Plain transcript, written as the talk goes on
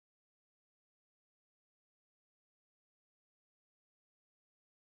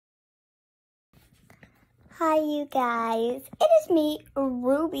Hi, you guys. It is me,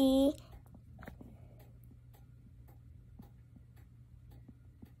 Ruby.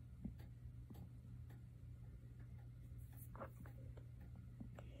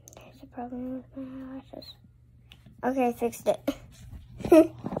 There's a problem with my eyelashes. Okay, I fixed it.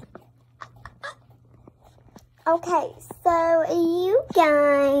 Okay, so you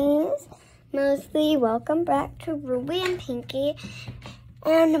guys, mostly welcome back to Ruby and Pinky.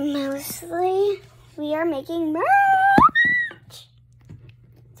 And mostly, we are making merch.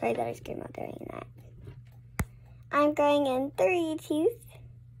 Sorry that I screamed out during that. I'm going in 3, 2.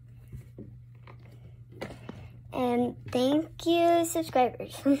 And thank you,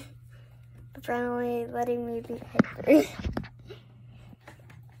 subscribers, for finally letting me be hyper.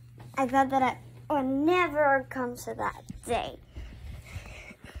 I thought that I would never come to that day.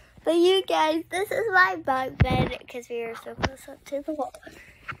 But you guys, this is my bunk bed because we are so close up to the wall.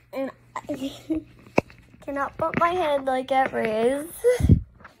 And I cannot bump my head like it is.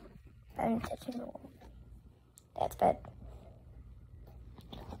 I'm touching the wall. That's bad.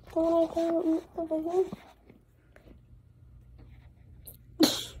 When I go over here. I'm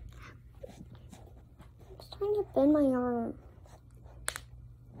just trying to bend my arm.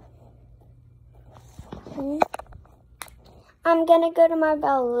 Okay. I'm gonna go to my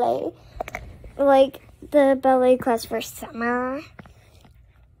ballet, like the ballet class for summer.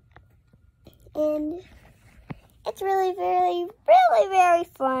 And it's really, very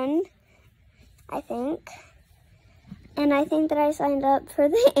fun, I think. And I think that I signed up for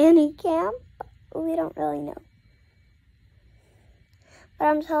the Annie camp. We don't really know. But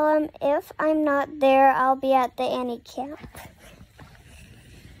I'm telling them if I'm not there, I'll be at the Annie camp.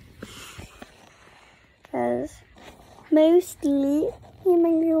 Because mostly, me and my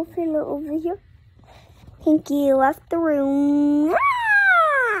little fellow over here. Pinky left the room.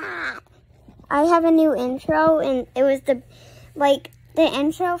 Ah! I have a new intro, and it was the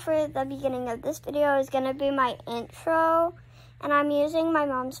intro for the beginning of this video is going to be my intro. And I'm using my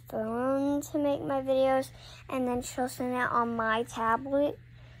mom's phone to make my videos, and then she'll send it on my tablet,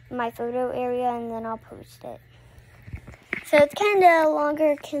 my photo area, and then I'll post it. So it's kind of a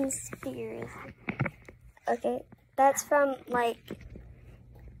longer conspiracy. Okay, that's from,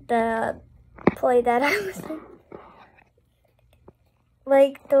 the play that I was in.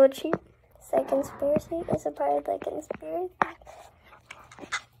 Don't you say conspiracy is a part of the conspiracy?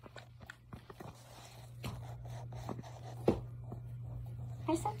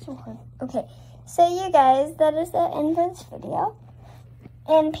 I said so hard. Okay, so you guys, that is the end of this video.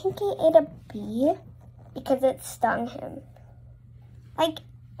 And Pinky ate a bee because it stung him.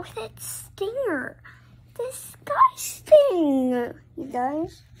 With its stinger. Disgusting, you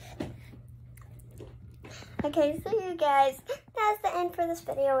guys. Okay, so you guys, that's the end for this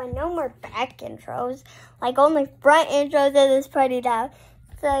video, and no more back intros. Only front intros at this party now.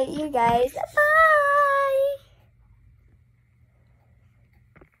 So you guys, bye!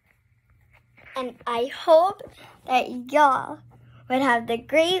 And I hope that y'all would have the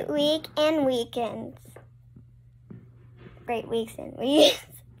great week and weekends. Great weeks and weeks.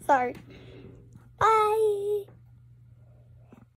 Sorry. Bye.